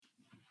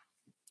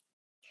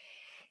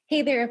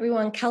Hey there,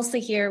 everyone.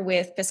 Kelsey here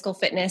with Fiscal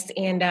Fitness,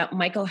 and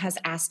Michael has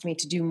asked me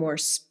to do more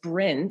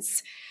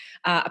sprints.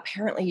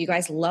 Apparently, you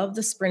guys love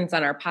the sprints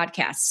on our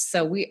podcast,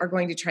 so we are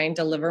going to try and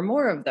deliver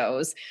more of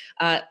those.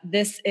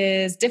 This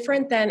is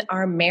different than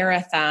our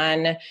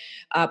marathon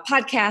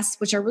podcasts,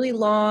 which are really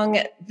long.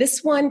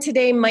 This one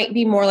today might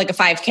be more like a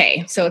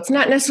 5K, so it's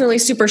not necessarily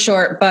super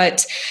short,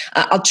 but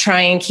I'll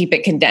try and keep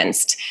it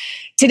condensed.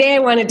 Today, I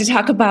wanted to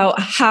talk about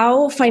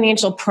how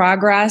financial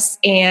progress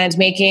and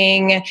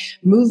making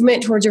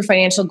movement towards your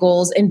financial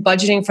goals and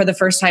budgeting for the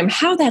first time,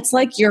 how that's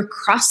like your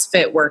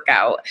CrossFit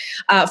workout.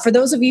 For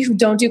those of you who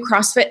don't do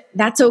CrossFit,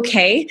 that's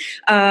okay.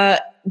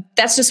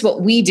 That's just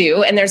what we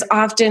do. And there's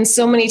often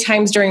so many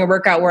times during a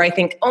workout where I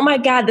think, oh my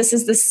God, this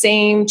is the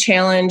same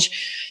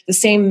challenge, the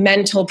same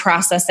mental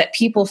process that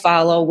people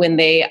follow when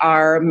they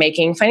are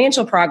making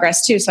financial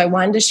progress too. So I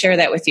wanted to share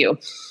that with you.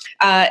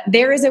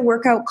 There is a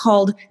workout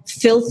called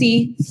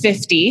Filthy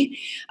 50.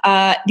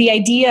 The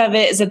idea of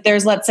it is that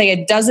there's, let's say,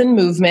 a dozen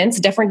movements,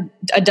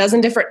 a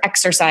dozen different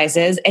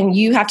exercises, and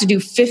you have to do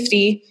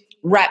 50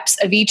 reps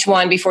of each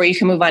one before you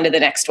can move on to the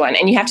next one.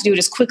 And you have to do it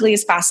as quickly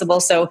as possible.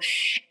 So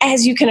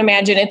as you can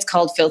imagine, it's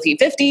called Filthy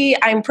 50.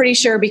 I'm pretty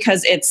sure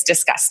because it's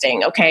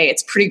disgusting. Okay.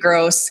 It's pretty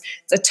gross.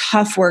 It's a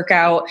tough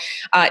workout.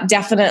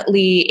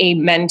 Definitely a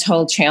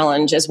mental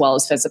challenge as well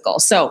as physical.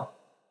 So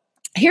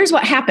here's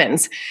what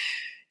happens.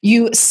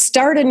 You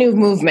start a new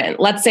movement.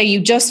 Let's say you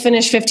just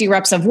finished 50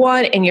 reps of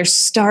one and you're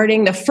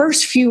starting the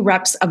first few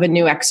reps of a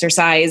new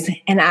exercise.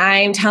 And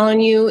I'm telling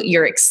you,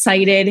 you're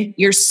excited.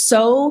 You're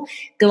so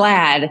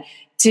glad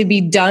to be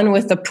done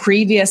with the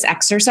previous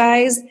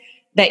exercise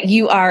that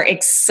you are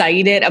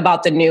excited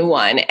about the new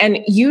one. And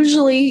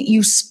usually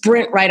you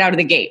sprint right out of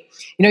the gate.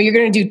 You know, you're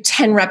going to do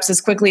 10 reps as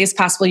quickly as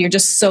possible. You're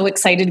just so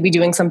excited to be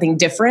doing something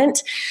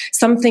different,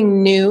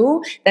 something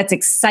new that's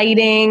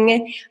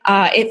exciting.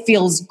 It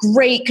feels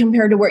great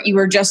compared to what you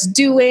were just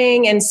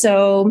doing. And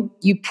so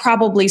you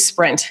probably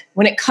sprint.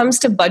 When it comes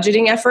to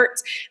budgeting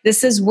efforts,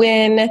 this is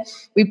when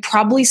we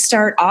probably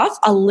start off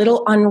a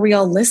little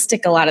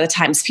unrealistic a lot of the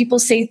times. People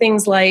say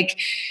things like,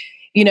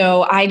 you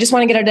know, I just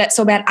want to get out of debt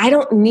so bad. I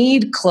don't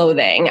need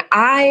clothing.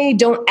 I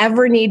don't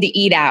ever need to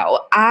eat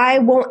out. I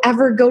won't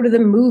ever go to the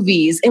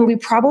movies. And we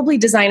probably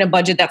design a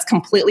budget that's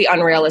completely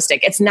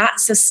unrealistic. It's not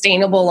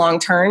sustainable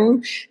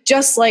long-term.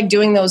 Just like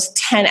doing those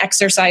 10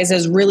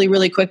 exercises really,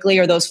 really quickly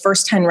or those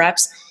first 10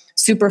 reps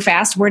super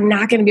fast, we're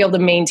not going to be able to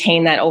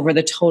maintain that over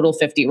the total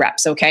 50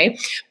 reps, okay?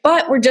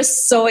 But we're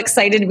just so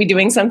excited to be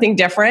doing something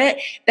different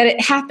that it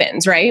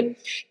happens, right?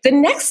 The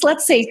next,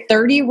 let's say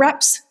 30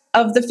 reps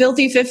of the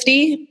Filthy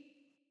 50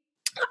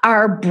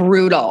 are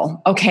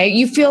brutal, okay?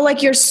 You feel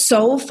like you're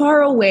so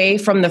far away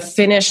from the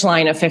finish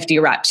line of 50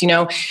 reps. You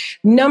know,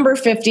 number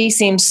 50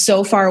 seems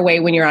so far away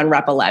when you're on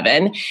rep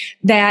 11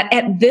 that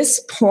at this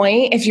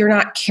point, if you're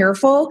not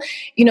careful,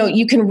 you know,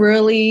 you can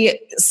really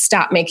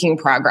stop making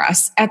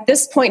progress. At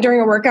this point during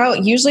a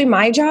workout, usually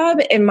my job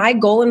and my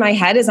goal in my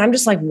head is I'm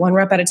just like one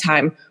rep at a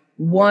time.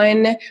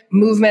 One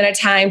movement at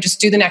a time, just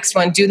do the next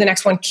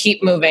one,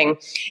 keep moving.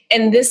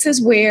 And this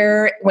is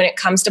where, when it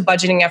comes to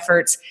budgeting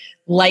efforts,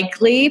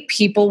 likely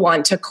people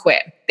want to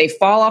quit. They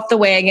fall off the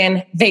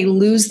wagon. They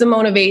lose the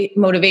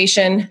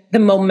motivation. The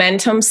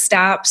momentum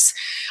stops.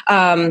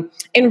 And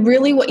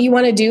really what you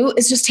want to do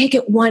is just take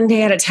it one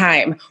day at a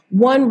time,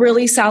 one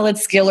really solid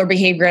skill or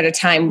behavior at a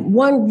time,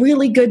 one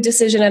really good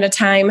decision at a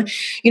time.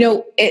 You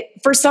know,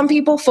 for some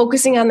people,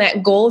 focusing on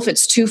that goal, if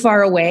it's too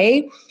far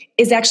away,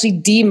 is actually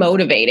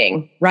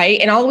demotivating, right?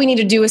 And all we need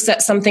to do is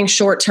set something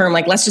short term,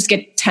 like let's just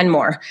get 10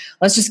 more.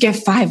 Let's just get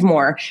 5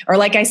 more. Or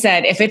like I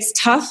said, if it's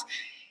tough,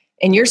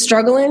 and you're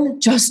struggling,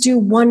 just do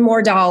one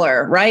more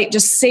dollar, right?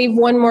 Just save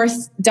one more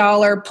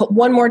dollar, put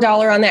one more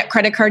dollar on that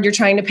credit card you're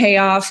trying to pay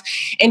off,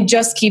 and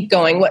just keep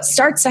going. What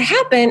starts to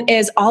happen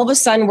is all of a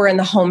sudden we're in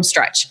the home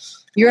stretch.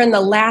 You're in the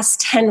last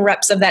 10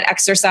 reps of that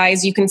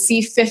exercise. You can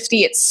see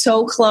 50, it's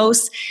so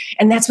close.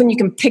 And that's when you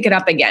can pick it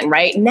up again,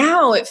 right?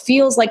 Now it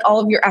feels like all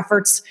of your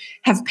efforts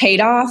have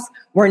paid off.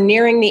 We're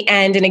nearing the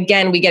end. And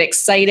again, we get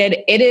excited.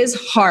 It is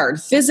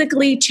hard,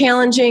 physically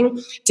challenging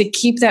to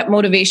keep that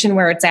motivation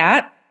where it's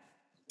at.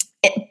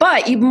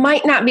 But you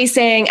might not be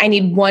saying, I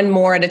need one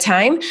more at a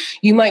time.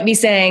 You might be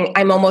saying,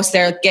 I'm almost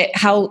there.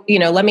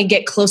 Let me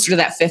get closer to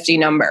that 50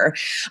 number.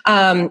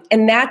 And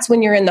that's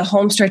when you're in the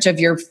home stretch of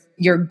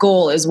your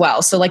goal as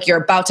well. So like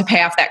you're about to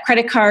pay off that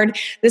credit card.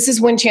 This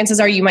is when chances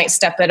are you might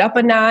step it up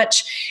a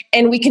notch.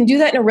 And we can do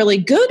that in a really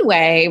good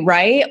way,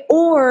 right?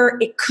 Or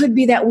it could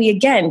be that we,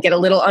 again, get a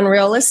little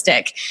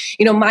unrealistic.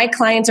 You know, my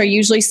clients are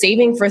usually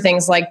saving for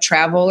things like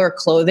travel or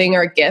clothing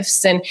or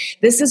gifts. And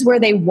this is where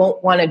they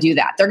won't want to do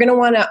that. They're going to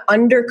want to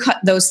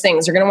undercut those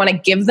things. They're going to want to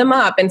give them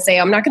up and say,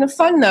 I'm not going to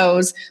fund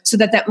those so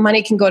that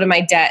money can go to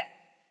my debt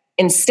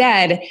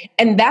instead.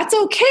 And that's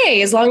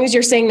okay, as long as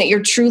you're saying that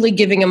you're truly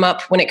giving them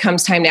up when it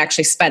comes time to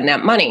actually spend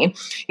that money.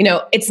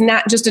 It's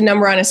not just a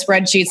number on a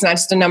spreadsheet. It's not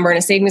just a number in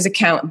a savings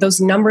account.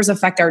 Those numbers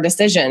affect our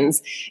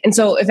decisions. And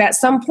so if at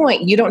some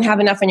point you don't have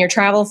enough in your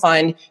travel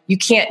fund, you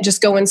can't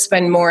just go and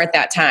spend more at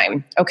that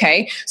time.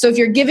 Okay. So if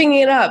you're giving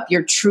it up,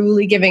 you're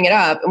truly giving it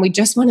up. And we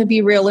just want to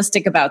be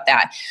realistic about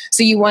that.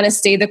 So you want to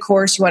stay the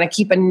course. You want to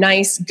keep a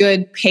nice,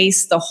 good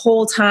pace the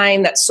whole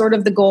time. That's sort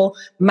of the goal.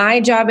 My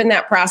job in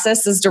that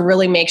process is to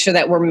really make sure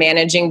that we're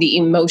managing the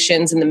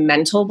emotions and the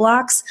mental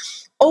blocks.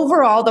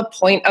 Overall, the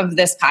point of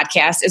this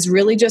podcast is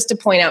really just to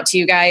point out to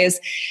you guys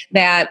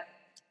that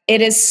it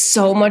is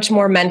so much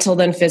more mental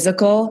than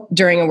physical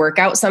during a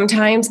workout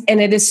sometimes. And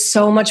it is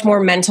so much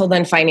more mental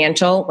than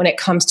financial when it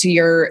comes to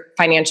your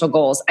financial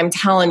goals. I'm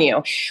telling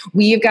you,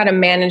 we've got to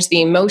manage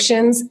the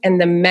emotions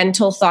and the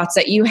mental thoughts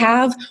that you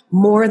have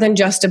more than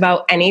just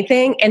about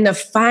anything. And the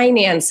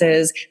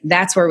finances,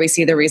 that's where we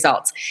see the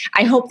results.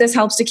 I hope this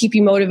helps to keep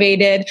you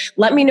motivated.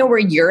 Let me know where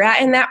you're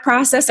at in that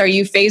process. Are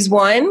you phase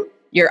one?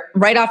 You're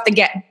right off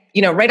the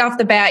right off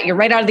the bat, you're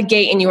right out of the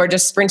gate and you are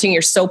just sprinting.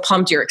 You're so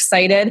pumped. You're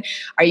excited.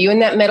 Are you in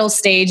that middle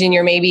stage and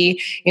you're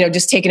maybe,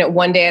 just taking it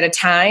one day at a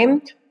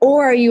time?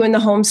 Or are you in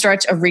the home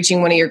stretch of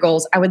reaching one of your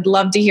goals? I would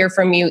love to hear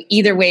from you.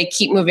 Either way,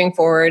 keep moving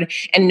forward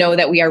and know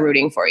that we are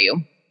rooting for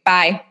you.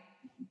 Bye.